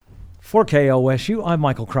For KOSU, I'm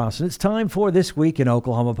Michael Cross, and it's time for This Week in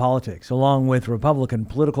Oklahoma Politics, along with Republican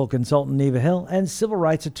political consultant Neva Hill and civil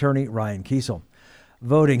rights attorney Ryan Kiesel.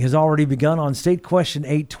 Voting has already begun on State Question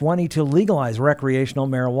 820 to legalize recreational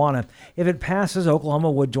marijuana. If it passes,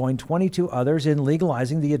 Oklahoma would join 22 others in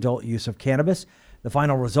legalizing the adult use of cannabis. The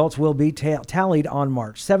final results will be tallied on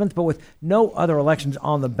March 7th, but with no other elections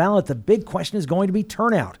on the ballot, the big question is going to be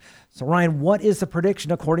turnout. So, Ryan, what is the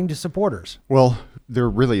prediction according to supporters? Well, there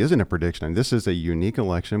really isn't a prediction. And this is a unique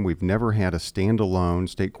election. We've never had a standalone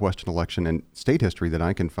state question election in state history that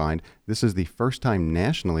I can find. This is the first time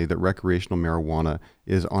nationally that recreational marijuana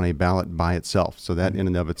is on a ballot by itself. So that in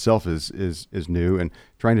and of itself is new, and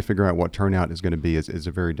trying to figure out what turnout is going to be is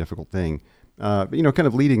a very difficult thing. But, kind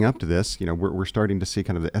of leading up to this, we're starting to see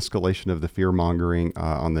kind of the escalation of the fear-mongering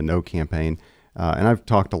on the No campaign. And I've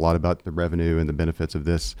talked a lot about the revenue and the benefits of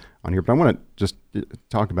this on here, but I want to just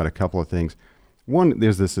talk about a couple of things. One,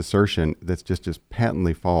 there's this assertion that's just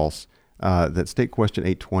patently false, that State Question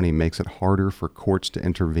 820 makes it harder for courts to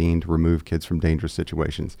intervene to remove kids from dangerous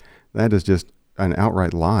situations. That is just an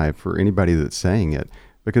outright lie for anybody that's saying it,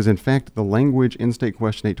 because in fact, the language in State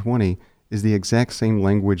Question 820 is the exact same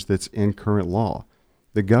language that's in current law.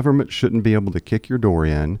 The government shouldn't be able to kick your door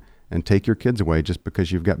in and take your kids away just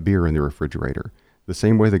because you've got beer in the refrigerator. The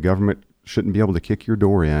same way the government shouldn't be able to kick your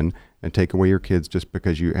door in and take away your kids just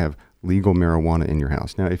because you have legal marijuana in your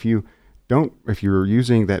house. Now, if you're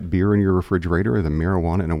using that beer in your refrigerator or the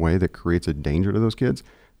marijuana in a way that creates a danger to those kids,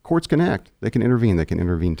 courts can act. They can intervene. They can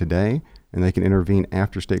intervene today, and they can intervene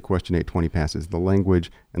after State Question 820 passes. The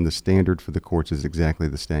language and the standard for the courts is exactly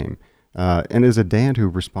the same. And as a dad who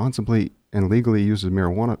responsibly and legally uses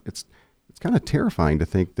marijuana, it's kind of terrifying to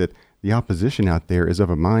think that the opposition out there is of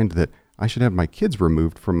a mind that I should have my kids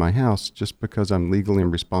removed from my house just because I'm legally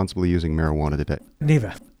and responsibly using marijuana today.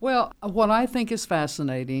 Neva. Well, what I think is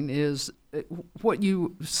fascinating is what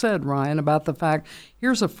you said, Ryan, about the fact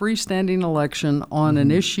here's a freestanding election on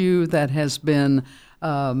an issue that has been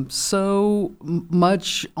so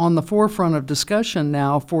much on the forefront of discussion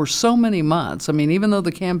now for so many months. I mean, even though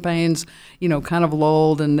the campaigns, kind of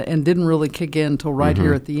lulled and didn't really kick in until right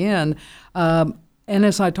here at the end. And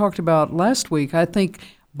as I talked about last week, I think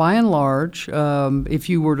by and large, if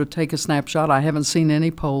you were to take a snapshot, I haven't seen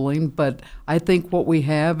any polling, but I think what we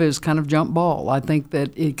have is kind of jump ball. I think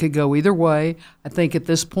that it could go either way. I think at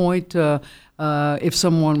this point, if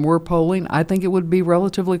someone were polling, I think it would be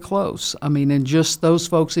relatively close. I mean, and just those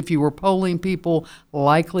folks, if you were polling people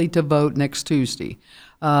likely to vote next Tuesday.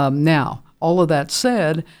 Now, all of that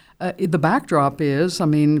said, the backdrop is,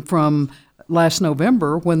 from last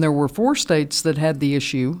November, when there were 4 states that had the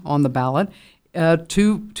issue on the ballot,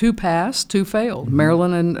 two passed, 2 failed.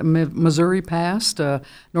 Maryland and Missouri passed.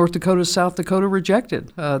 North Dakota, South Dakota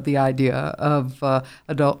rejected the idea of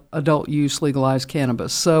adult use legalized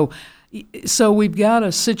cannabis. So we've got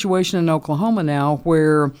a situation in Oklahoma now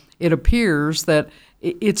where it appears that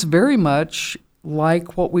it's very much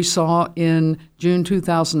like what we saw in June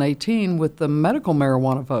 2018 with the medical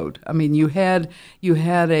marijuana vote. I mean, you had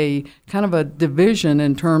a kind of a division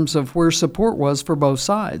in terms of where support was for both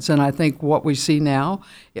sides. And I think what we see now,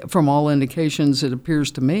 from all indications, it appears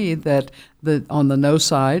to me that on the no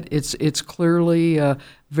side, it's clearly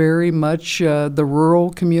very much the rural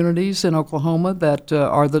communities in Oklahoma that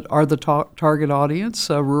are the target audience.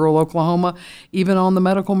 Rural Oklahoma, even on the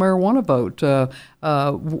medical marijuana vote,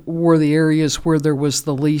 were the areas where there was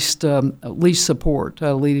the least support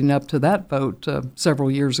leading up to that vote several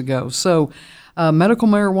years ago. So medical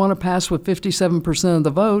marijuana passed with 57% of the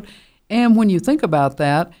vote. And when you think about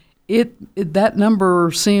that, that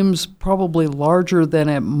number seems probably larger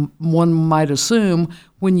than one might assume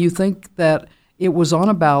when you think that it was on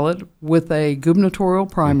a ballot with a gubernatorial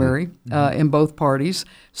primary in both parties.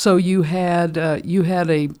 So you had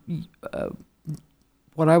a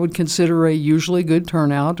what I would consider a usually good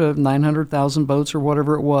turnout of 900,000 votes or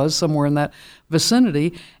whatever it was, somewhere in that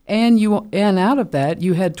vicinity. And out of that,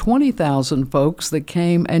 you had 20,000 folks that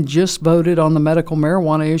came and just voted on the medical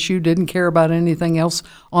marijuana issue, didn't care about anything else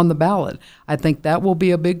on the ballot. I think that will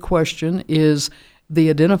be a big question, is the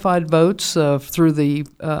identified votes through the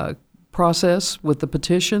process with the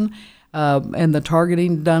petition and the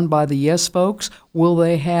targeting done by the yes folks. Will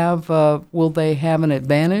they have an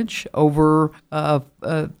advantage over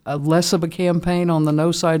less of a campaign on the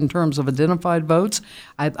no side in terms of identified votes?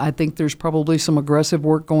 I think there's probably some aggressive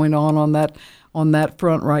work going on that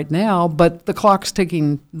front right now, but the clock's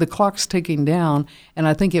ticking down, and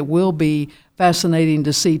I think it will be fascinating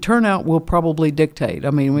to see. Turnout will probably dictate.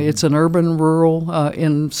 I mean, it's an urban-rural,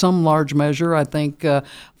 in some large measure, I think,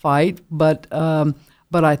 fight, but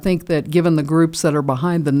But I think that given the groups that are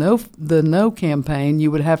behind the no campaign,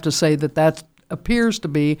 you would have to say that appears to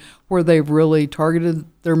be where they've really targeted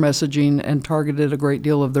their messaging and targeted a great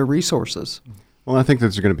deal of their resources. Well, I think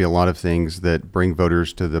there's going to be a lot of things that bring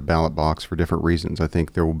voters to the ballot box for different reasons. I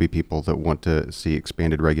think there will be people that want to see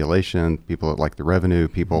expanded regulation, people that like the revenue,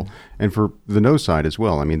 people, and for the no side as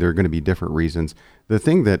well. I mean, there are going to be different reasons. The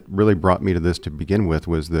thing that really brought me to this to begin with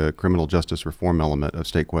was the criminal justice reform element of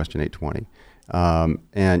State Question 820.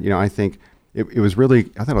 And, I think I thought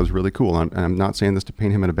it was really cool. And I'm not saying this to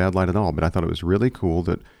paint him in a bad light at all, but I thought it was really cool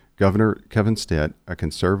that Governor Kevin Stitt, a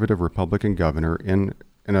conservative Republican governor in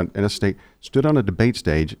a state, stood on a debate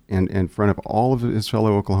stage in front of all of his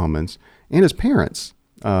fellow Oklahomans and his parents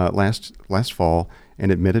last fall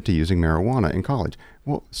and admitted to using marijuana in college.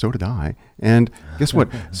 Well, so did I. And guess what?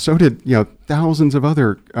 So did thousands of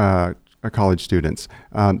other college students.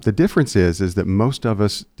 The difference is that most of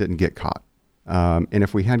us didn't get caught. And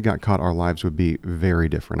if we had got caught, our lives would be very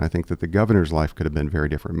different. I think that the governor's life could have been very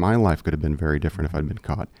different. My life could have been very different if I'd been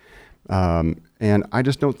caught. And I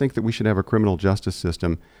just don't think that we should have a criminal justice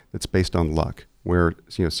system that's based on luck, where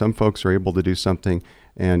some folks are able to do something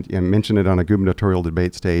and mention it on a gubernatorial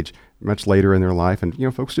debate stage much later in their life,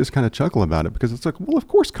 and folks just kind of chuckle about it because it's like, well, of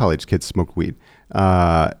course college kids smoke weed,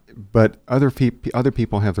 but other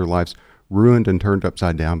people have their lives ruined and turned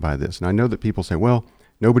upside down by this. And I know that people say, well,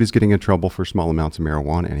 nobody's getting in trouble for small amounts of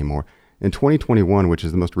marijuana anymore. In 2021, which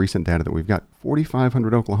is the most recent data that we've got,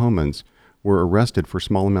 4,500 Oklahomans were arrested for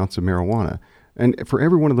small amounts of marijuana. And for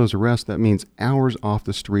every one of those arrests, that means hours off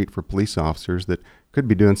the street for police officers that could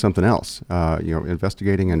be doing something else,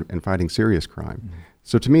 investigating and fighting serious crime. Mm-hmm.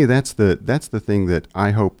 So to me, that's the thing that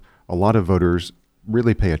I hope a lot of voters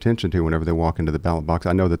really pay attention to whenever they walk into the ballot box.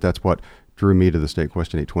 I know that that's what drew me to the State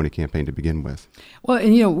Question 820 campaign to begin with. Well,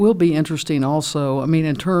 and it will be interesting also. I mean,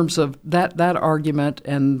 in terms of that argument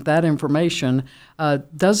and that information,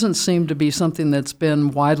 doesn't seem to be something that's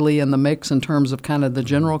been widely in the mix in terms of kind of the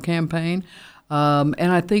general campaign.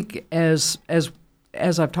 And I think as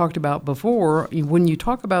I've talked about before, when you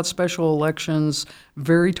talk about special elections,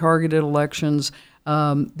 very targeted elections,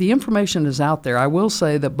 the information is out there. I will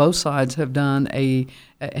say that both sides have done a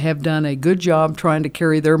good job trying to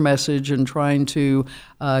carry their message and trying to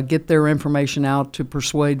get their information out to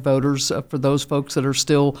persuade voters. For those folks that are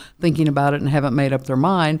still thinking about it and haven't made up their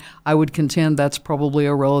mind, I would contend that's probably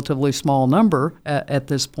a relatively small number at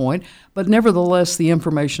this point. But nevertheless, the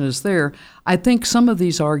information is there. I think some of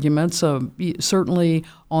these arguments, certainly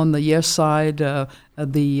on the yes side,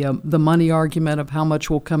 the money argument of how much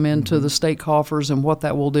will come into the state coffers and what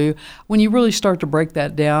that will do. When you really start to break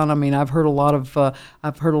that down, I mean, I've heard a lot of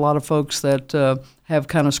folks that have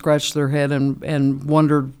kind of scratched their head and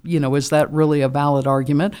wondered, is that really a valid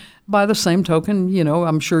argument? By the same token,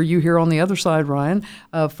 I'm sure you hear on the other side, Ryan,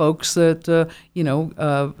 folks that,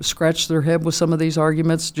 scratch their head with some of these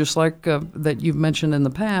arguments, just like that you've mentioned in the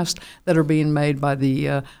past, that are being made by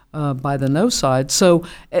the no side. So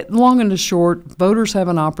long and the short, voters have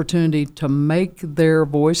an opportunity to make their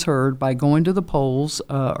voice heard by going to the polls,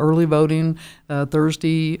 early voting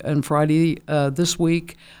Thursday and Friday this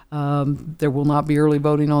week. There will not be early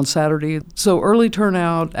voting on Saturday. So early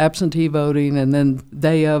turnout, absentee voting, and then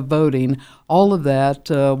day of voting, all of that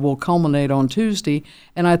will culminate on Tuesday.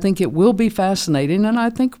 And I think it will be fascinating. And I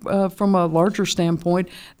think from a larger standpoint,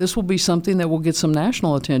 this will be something that will get some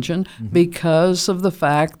national attention because of the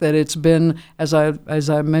fact that it's been, as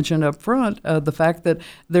I mentioned up front, the fact that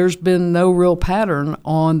there's been no real pattern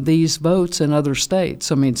on these votes in other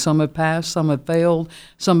states. I mean, some have passed, some have failed,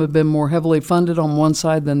 some have been more heavily funded on one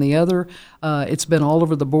side than the other. It's been all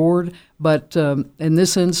over the board. But in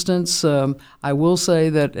this instance, I will say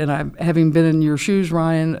that, and having been in your shoes,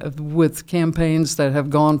 Ryan, with campaigns that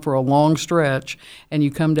have gone for a long stretch, and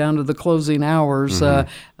you come down to the closing hours,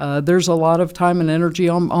 there's a lot of time and energy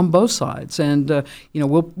on both sides. And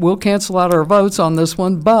we'll cancel out our votes on this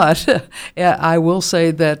one, but I will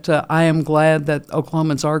say that I am glad that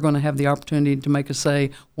Oklahomans are going to have the opportunity to make a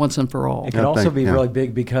say once and for all. It could also be really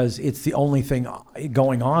big because it's the only thing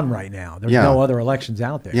going on right now. There's no other elections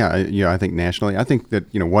out there. I think nationally, I think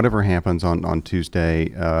that whatever happens on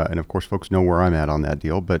Tuesday, and of course folks know where I'm at on that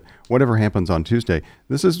deal, but whatever happens on Tuesday,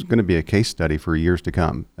 this is going to be a case study for years to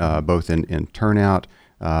come, both in turnout,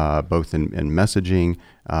 both in messaging,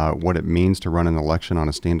 what it means to run an election on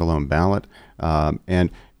a standalone ballot.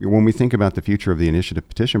 And when we think about the future of the initiative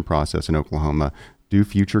petition process in Oklahoma, do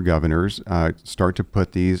future governors start to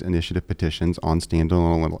put these initiative petitions on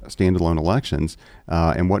standalone elections?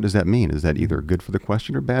 And what does that mean? Is that either good for the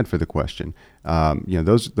question or bad for the question?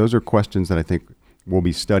 Those are questions that I think will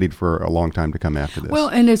be studied for a long time to come after this. Well,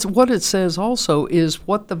 and it's what it says also is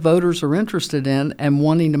what the voters are interested in and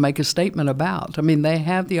wanting to make a statement about. I mean, they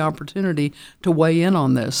have the opportunity to weigh in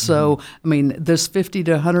on this. So, I mean, this 50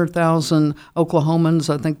 to 100,000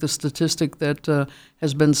 Oklahomans, I think the statistic that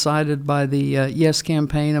has been cited by the Yes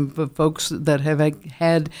campaign of folks that have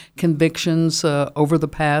had convictions over the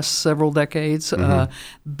past several decades.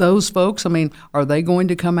 Those folks, I mean, are they going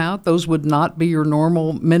to come out? Those would not be your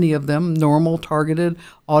normal, many of them, normal targeted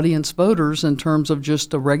audience voters in terms of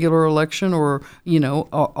just a regular election, or,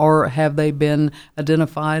 or have they been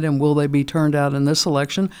identified and will they be turned out in this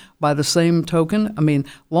election? By the same token, I mean,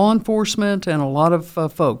 law enforcement and a lot of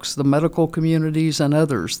folks, the medical communities and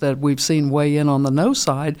others that we've seen weigh in on the no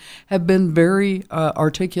side have been very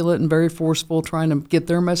articulate and very forceful trying to get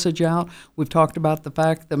their message out. We've talked about the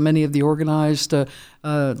fact that many of the organized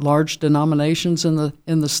large denominations in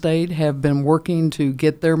the state have been working to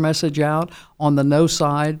get their message out on the no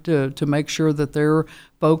side to make sure that their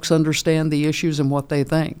folks understand the issues and what they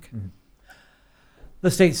think. Mm-hmm. The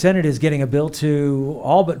state Senate is getting a bill to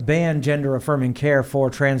all but ban gender-affirming care for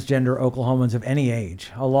transgender Oklahomans of any age.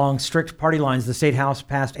 Along strict party lines, the State House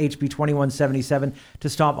passed HB 2177 to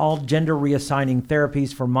stop all gender reassigning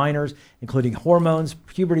therapies for minors, including hormones,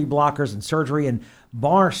 puberty blockers, and surgery, and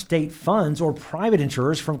bar state funds or private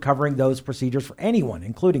insurers from covering those procedures for anyone,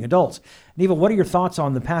 including adults. Neva, what are your thoughts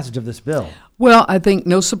on the passage of this bill? Well, I think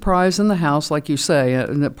no surprise in the House, like you say,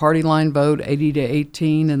 the party line vote 80 to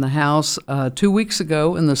 18 in the House. 2 weeks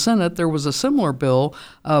ago in the Senate, there was a similar bill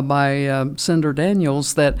by Senator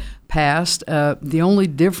Daniels that passed. The only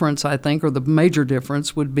difference, I think, or the major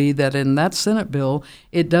difference, would be that in that Senate bill,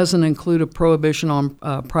 it doesn't include a prohibition on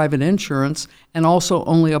private insurance and also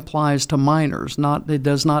only applies to minors. It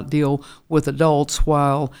does not deal with adults,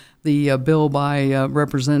 while the bill by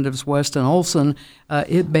Representatives West and Olson,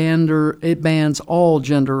 it bans all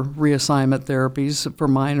gender reassignment therapies for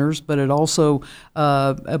minors, but it also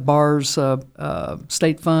bars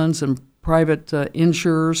state funds and private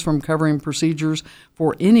insurers from covering procedures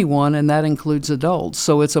for anyone, and that includes adults.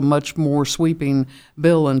 So it's a much more sweeping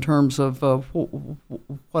bill in terms of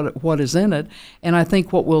what is in it. And I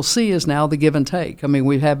think what we'll see is now the give and take. I mean,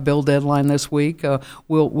 we have bill deadline this week.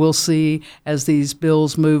 We'll see as these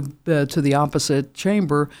bills move to the opposite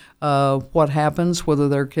chamber what happens, whether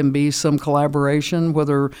there can be some collaboration,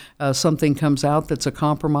 whether something comes out that's a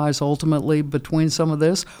compromise ultimately between some of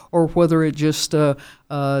this, or whether it just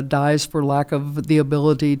dies for lack of the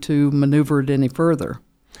ability to maneuver it any further.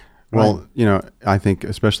 Well, I think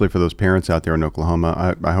especially for those parents out there in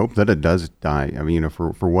Oklahoma, I hope that it does die. I mean,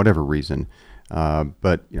 for whatever reason.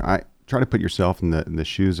 But I try to put yourself in the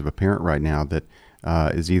shoes of a parent right now that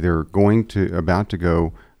is either about to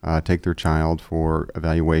go take their child for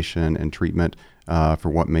evaluation and treatment for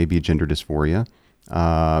what may be gender dysphoria,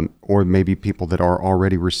 or maybe people that are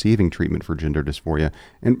already receiving treatment for gender dysphoria.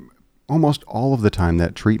 And almost all of the time,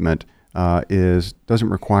 that treatment doesn't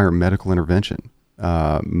require medical intervention.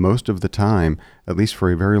 Most of the time, at least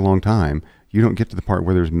for a very long time, you don't get to the part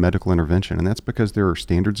where there's medical intervention, and that's because there are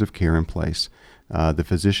standards of care in place. The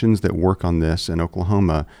physicians that work on this in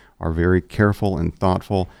Oklahoma are very careful and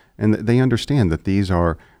thoughtful, and they understand that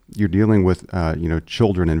you're dealing with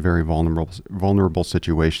children in very vulnerable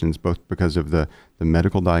situations, both because of the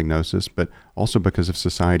medical diagnosis, but also because of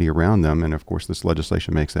society around them. And of course, this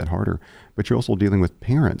legislation makes that harder. But you're also dealing with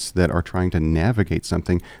parents that are trying to navigate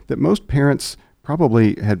something that most parents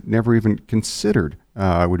probably had never even considered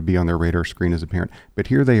would be on their radar screen as a parent. But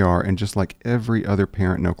here they are, and just like every other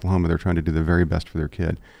parent in Oklahoma, they're trying to do the very best for their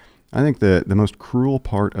kid. I think the most cruel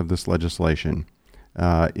part of this legislation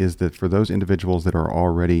is that for those individuals that are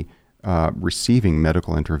already receiving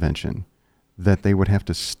medical intervention, that they would have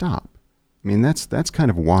to stop. I mean, that's kind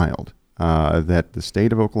of wild, that the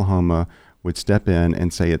state of Oklahoma would step in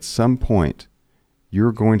and say at some point,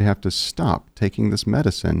 you're going to have to stop taking this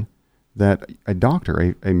medicine that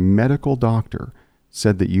a medical doctor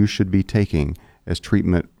said that you should be taking as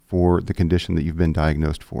treatment for the condition that you've been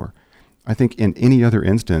diagnosed for. I think in any other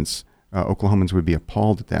instance, Oklahomans would be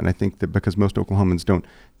appalled at that. And I think that because most Oklahomans don't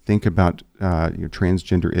think about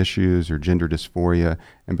transgender issues or gender dysphoria,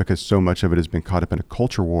 and because so much of it has been caught up in a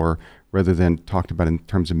culture war rather than talked about in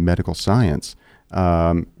terms of medical science,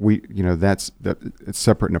 it's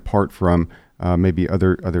separate and apart from maybe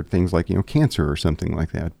other things like cancer or something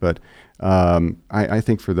like that. But I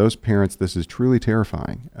think for those parents, this is truly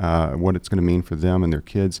terrifying. What it's going to mean for them and their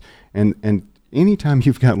kids. And anytime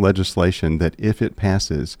you've got legislation that, if it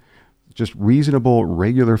passes, just reasonable,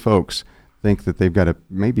 regular folks think that they've got to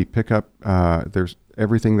maybe pick up there's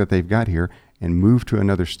everything that they've got here and move to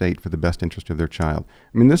another state for the best interest of their child.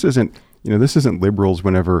 I mean, this isn't This isn't liberals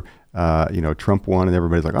whenever, Trump won and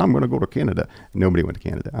everybody's like, I'm going to go to Canada. Nobody went to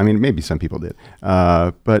Canada. I mean, maybe some people did.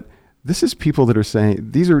 But this is people that are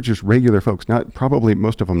saying, these are just regular folks, not probably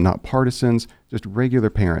most of them not partisans, just regular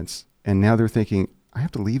parents. And now they're thinking, I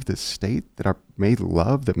have to leave this state that I may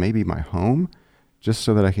love, that may be my home, just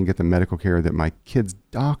so that I can get the medical care that my kid's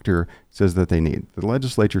doctor says that they need. The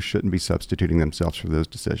legislature shouldn't be substituting themselves for those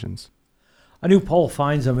decisions. A new poll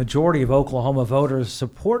finds a majority of Oklahoma voters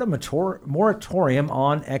support a moratorium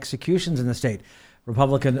on executions in the state.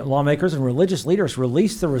 Republican lawmakers and religious leaders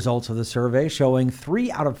released the results of the survey, showing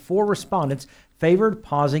 3 out of 4 respondents favored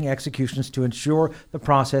pausing executions to ensure the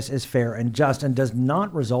process is fair and just and does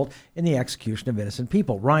not result in the execution of innocent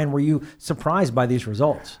people. Ryan, were you surprised by these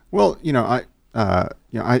results? Well,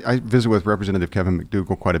 I visit with Representative Kevin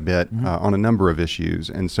McDougal quite a bit on a number of issues,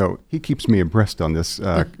 and so he keeps me abreast on this.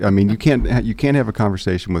 I mean, you can't have a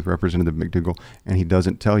conversation with Representative McDougal and he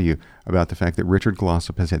doesn't tell you about the fact that Richard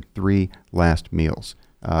Glossop has had 3 last meals.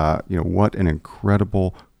 What an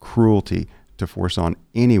incredible cruelty to force on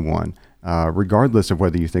anyone, regardless of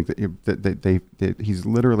whether you think that he's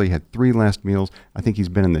literally had 3 last meals. I think he's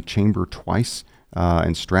been in the chamber twice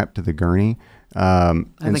and strapped to the gurney. I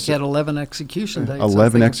think he had 11 execution dates.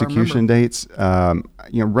 11 execution dates.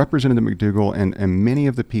 Representative McDougal and many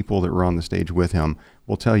of the people that were on the stage with him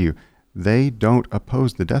will tell you they don't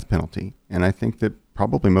oppose the death penalty. And I think that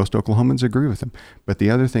probably most Oklahomans agree with him. But the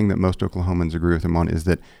other thing that most Oklahomans agree with him on is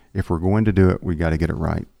that if we're going to do it, we got to get it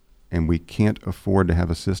right. And we can't afford to have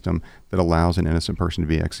a system that allows an innocent person to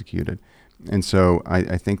be executed. And so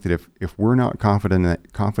I think that if we're not confident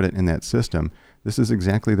in that system, this is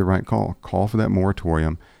exactly the right call. Call for that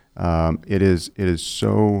moratorium. It is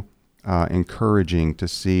so encouraging to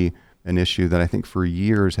see an issue that I think for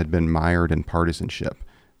years had been mired in partisanship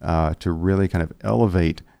to really kind of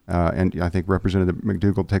elevate, and I think Representative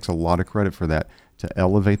McDougal takes a lot of credit for that, to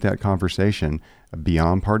elevate that conversation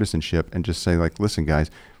beyond partisanship and just say, like, listen, guys,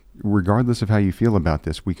 regardless of how you feel about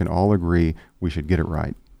this, we can all agree we should get it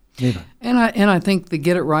right. Eva. And I think the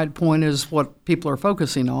get it right point is what people are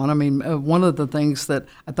focusing on. I mean, one of the things that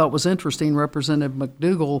I thought was interesting, Representative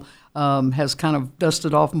McDougal has kind of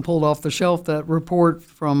dusted off and pulled off the shelf that report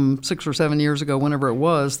from 6 or 7 years ago, whenever it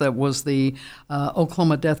was, that was the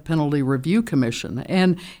Oklahoma Death Penalty Review Commission.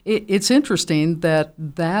 And it's interesting that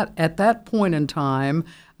at that point in time,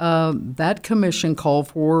 that commission called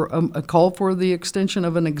for the extension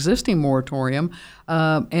of an existing moratorium,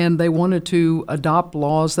 and they wanted to adopt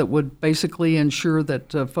laws that would basically ensure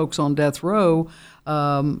that folks on death row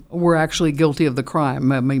were actually guilty of the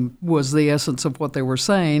crime. I mean, was the essence of what they were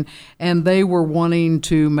saying. And they were wanting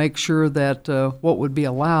to make sure that what would be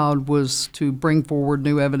allowed was to bring forward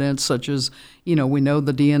new evidence, such as, we know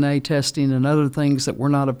the DNA testing and other things that were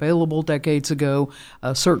not available decades ago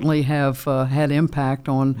certainly have had impact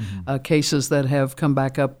on cases that have come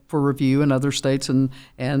back up for review in other states.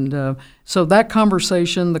 And so that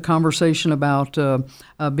conversation, the conversation about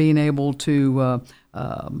being able to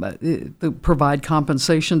provide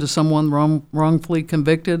compensation to someone wrongfully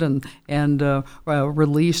convicted and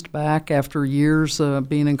released back after years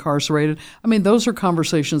being incarcerated. I mean, those are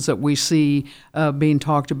conversations that we see being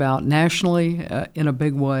talked about nationally in a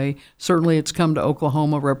big way. Certainly it's come to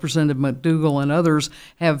Oklahoma. Representative McDougal and others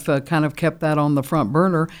have kind of kept that on the front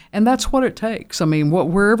burner, and that's what it takes. I mean,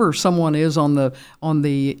 wherever someone is on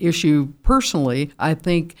the issue personally, I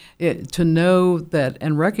think to know that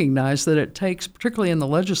and recognize that it takes, particularly in the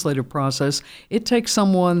legislative process, it takes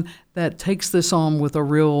someone that takes this on with a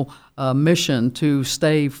real mission to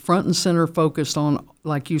stay front and center focused on,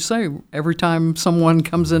 like you say, every time someone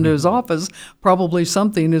comes into his office, probably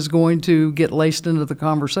something is going to get laced into the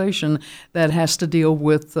conversation that has to deal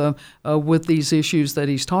with these issues that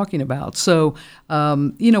he's talking about. So,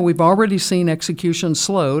 we've already seen execution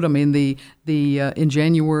slowed. I mean, in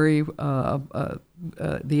January,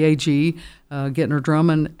 the AG, Gettner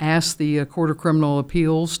Drummond, asked the Court of Criminal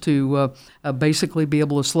Appeals to basically be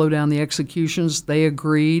able to slow down the executions. They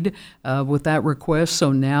agreed with that request,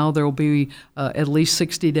 so now there will be at least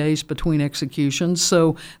 60 days between executions.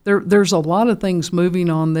 So there's a lot of things moving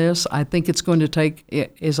on this. I think it's going to take,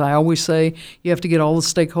 as I always say, you have to get all the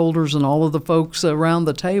stakeholders and all of the folks around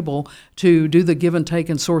the table to do the give and take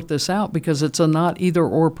and sort this out, because it's a not either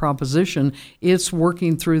or proposition. It's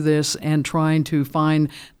working through this and trying to find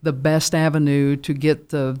the best avenue to get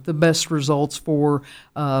the best results for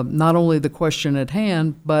not only the question at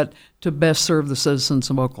hand, but to best serve the citizens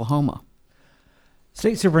of Oklahoma.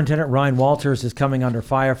 State Superintendent Ryan Walters is coming under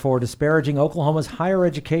fire for disparaging Oklahoma's higher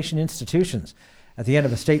education institutions. At the end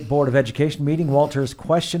of a State Board of Education meeting, Walters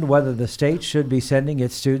questioned whether the state should be sending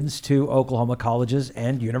its students to Oklahoma colleges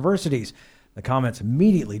and universities. The comments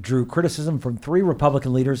immediately drew criticism from 3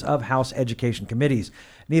 Republican leaders of House education committees.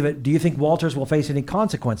 Neva, do you think Walters will face any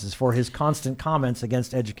consequences for his constant comments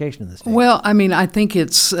against education in the state? Well, I mean, I think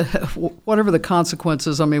it's whatever the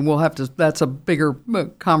consequences. I mean, we'll have to. That's a bigger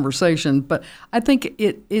conversation. But I think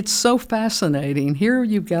it's so fascinating. Here,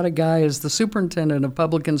 you've got a guy as the superintendent of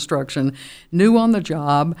public instruction, new on the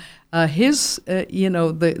job. The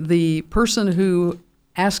person who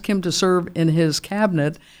asked him to serve in his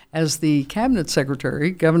cabinet as the cabinet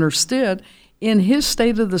secretary, Governor Stitt, in his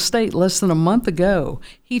State of the State less than a month ago,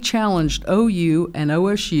 he challenged OU and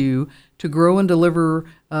OSU to grow and deliver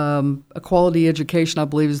a quality education, I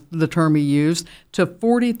believe is the term he used, to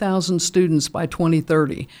 40,000 students by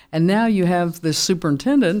 2030. And now you have this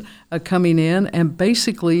superintendent coming in and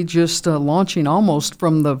basically just launching almost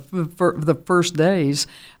from the first days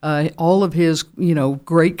all of his,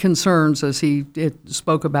 great concerns as he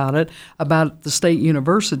spoke about it, about the state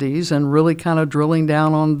universities, and really kind of drilling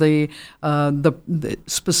down on the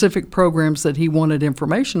specific programs that he wanted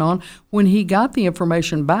information on when he got the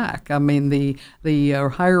information back. I mean, the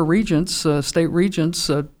higher regents, state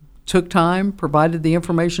regents, took time, provided the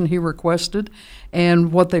information he requested,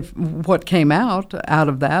 and what came out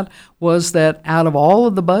of that was that out of all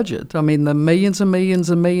of the budget, I mean, the millions and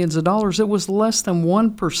millions and millions of dollars, it was less than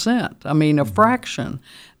 1%. I mean, a fraction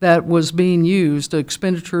that was being used,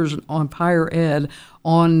 expenditures on higher ed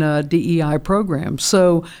on DEI programs.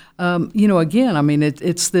 So, again, I mean,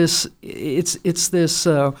 it's this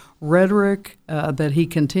rhetoric that he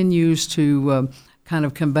continues to kind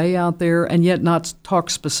of convey out there, and yet not talk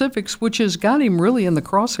specifics, which has got him really in the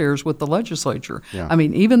crosshairs with the legislature. Yeah. I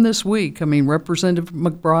mean, even this week, I mean, Representative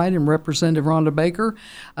McBride and Representative Rhonda Baker,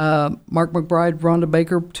 Mark McBride, Rhonda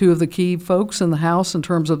Baker, 2 of the key folks in the House in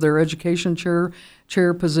terms of their education chair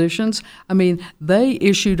positions. I mean, they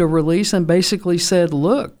issued a release and basically said,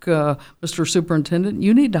 look, Mr. Superintendent,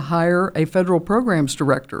 you need to hire a federal programs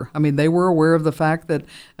director. I mean, they were aware of the fact that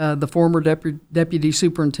the former deputy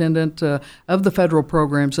superintendent of the federal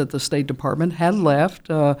programs at the State Department had left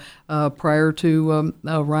prior to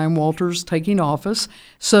Ryan Walters taking office.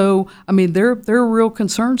 So, I mean, there are real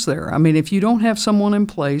concerns there. I mean, if you don't have someone in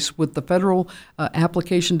place with the federal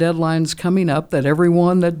application deadlines coming up, that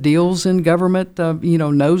everyone that deals in government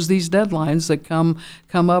knows these deadlines that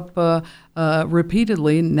come up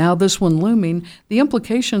repeatedly, now this one looming, the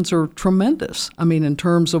implications are tremendous. I mean, in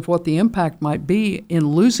terms of what the impact might be in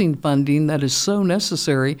losing funding that is so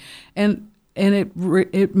necessary. And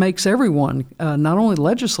it makes everyone, not only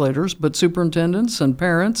legislators, but superintendents and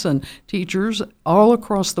parents and teachers all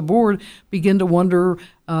across the board, begin to wonder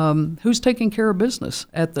who's taking care of business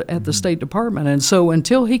at the State Department. And so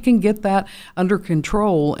until he can get that under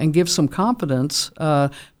control and give some confidence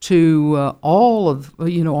to all of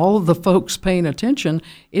the folks paying attention,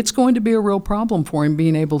 it's going to be a real problem for him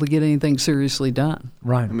being able to get anything seriously done.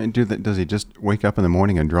 Right. I mean, does he just wake up in the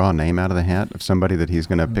morning and draw a name out of the hat of somebody that he's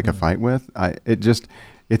going to pick a fight with?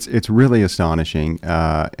 It's really astonishing,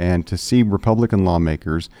 and to see Republican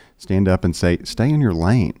lawmakers stand up and say, "Stay in your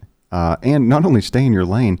lane," and not only stay in your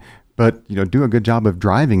lane, but do a good job of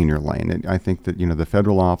driving in your lane. And I think that the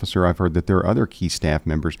federal officer, I've heard that there are other key staff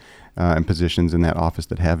members and positions in that office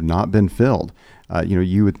that have not been filled.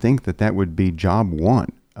 You would think that would be job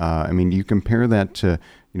one. I mean, you compare that to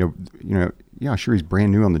yeah, sure, he's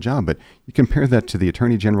brand new on the job, but you compare that to the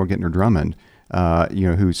Attorney General Gentner Drummond,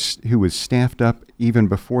 who was staffed up even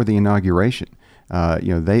before the inauguration.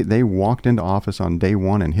 They walked into office on day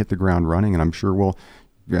one and hit the ground running, and I'm sure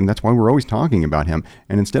and that's why we're always talking about him.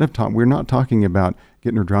 And instead of we're not talking about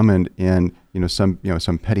Gentner Drummond in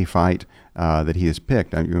some petty fight that he has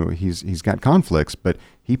picked. He's got conflicts, but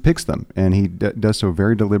he picks them, and he does so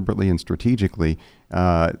very deliberately and strategically.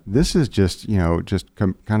 This is just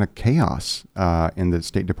kind of chaos in the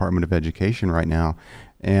State Department of Education right now,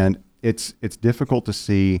 and it's difficult to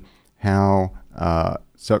see how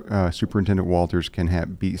Superintendent Walters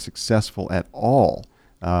can be successful at all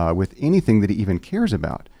with anything that he even cares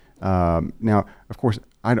about. Now, of course,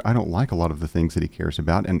 I don't like a lot of the things that he cares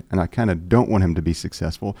about, and I kind of don't want him to be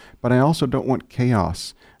successful, but I also don't want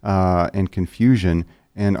chaos and confusion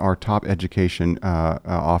in our top education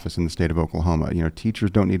office in the state of Oklahoma.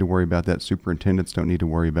 Teachers don't need to worry about that. Superintendents don't need to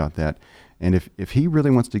worry about that. And if he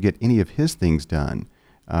really wants to get any of his things done,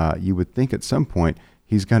 you would think at some point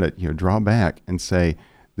he's got to draw back and say,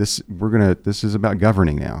 This is about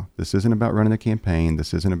governing now. This isn't about running a campaign.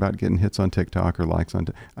 This isn't about getting hits on TikTok or likes on.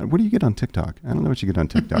 What do you get on TikTok? I don't know what you get on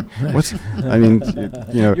TikTok. You're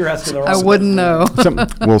asking the wrong I wouldn't know.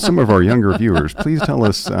 Some of our younger viewers, please tell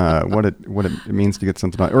us what it means to get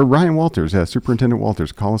something on. Or Ryan Walters, Superintendent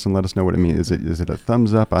Walters, call us and let us know what it means. Is it a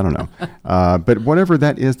thumbs up? I don't know. But whatever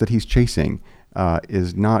that is that he's chasing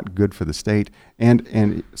is not good for the state.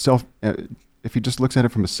 And if he just looks at it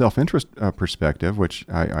from a self-interest perspective, which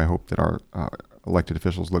I hope that our elected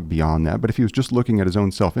officials look beyond that, but if he was just looking at his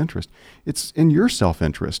own self-interest, it's in your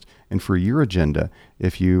self-interest and for your agenda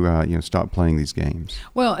if you stop playing these games.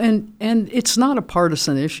 Well, and it's not a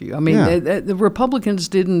partisan issue. I mean, the Republicans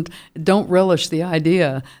don't relish the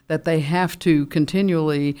idea that they have to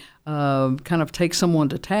continually kind of take someone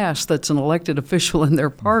to task that's an elected official in their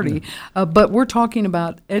party. But we're talking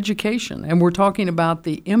about education, and we're talking about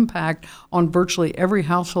the impact on virtually every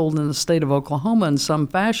household in the state of Oklahoma in some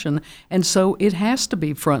fashion. And so it has to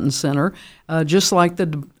be front and center, just like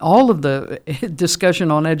all of the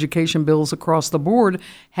discussion on education bills across the board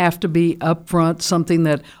have to be up front, something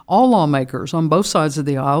that all lawmakers on both sides of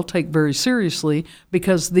the aisle take very seriously,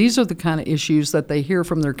 because these are the kind of issues that they hear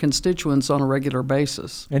from their constituents on a regular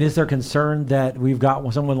basis. And is there concern that we've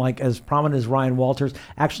got someone like as prominent as Ryan Walters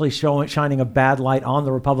actually shining a bad light on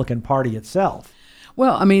the Republican Party itself?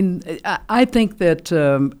 Well, I mean, I think that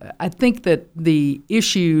the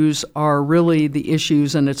issues are really the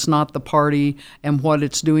issues, and it's not the party and what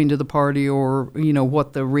it's doing to the party, or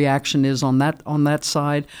what the reaction is on that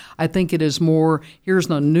side. I think it is more, here's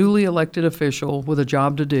a newly elected official with a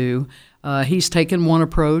job to do. He's taken one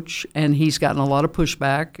approach, and he's gotten a lot of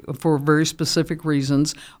pushback for very specific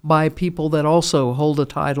reasons by people that also hold a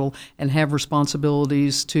title and have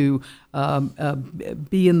responsibilities to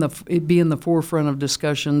be in the forefront of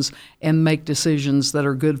discussions and make decisions that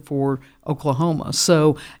are good for Oklahoma.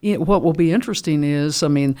 So what will be interesting is, I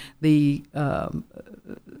mean,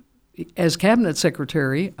 as cabinet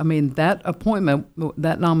secretary, I mean, that appointment,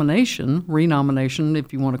 that renomination,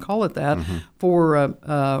 if you want to call it that, for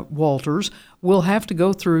Walters, will have to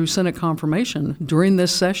go through Senate confirmation during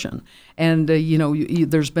this session. And,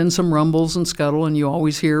 there's been some rumbles and scuttle, and you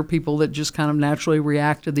always hear people that just kind of naturally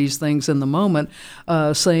react to these things in the moment,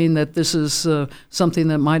 saying that this is something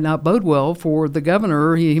that might not bode well for the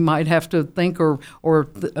governor. He might have to think or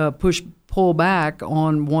pull back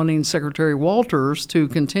on wanting Secretary Walters to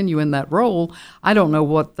continue in that role. I don't know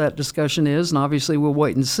what that discussion is, and obviously we'll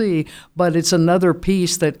wait and see, but it's another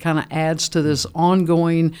piece that kind of adds to this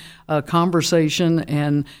ongoing conversation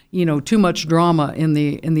and, too much drama in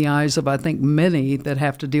the eyes of, I think, many that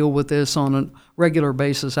have to deal with this on a regular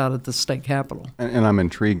basis out at the state capitol. And I'm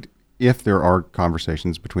intrigued, if there are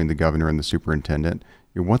conversations between the governor and the superintendent,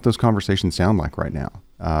 what those conversations sound like right now.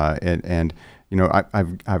 I've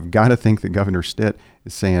got to think that Governor Stitt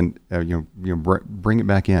is saying, bring it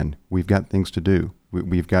back in. We've got things to do.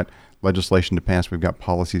 We've got legislation to pass. We've got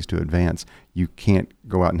policies to advance. You can't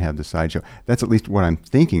go out and have the sideshow. That's at least what I'm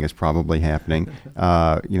thinking is probably happening.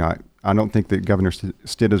 I don't think that Governor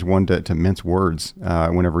Stitt is one to mince words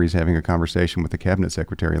whenever he's having a conversation with a cabinet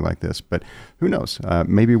secretary like this. But who knows?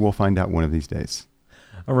 Maybe we'll find out one of these days.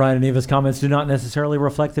 Ryan and Eva's comments do not necessarily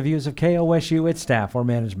reflect the views of KOSU, its staff, or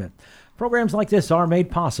management. Programs like this are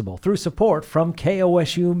made possible through support from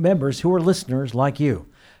KOSU members who are listeners like you.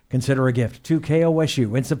 Consider a gift to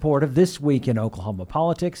KOSU in support of This Week in Oklahoma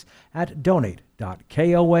Politics at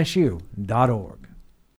donate.kosu.org.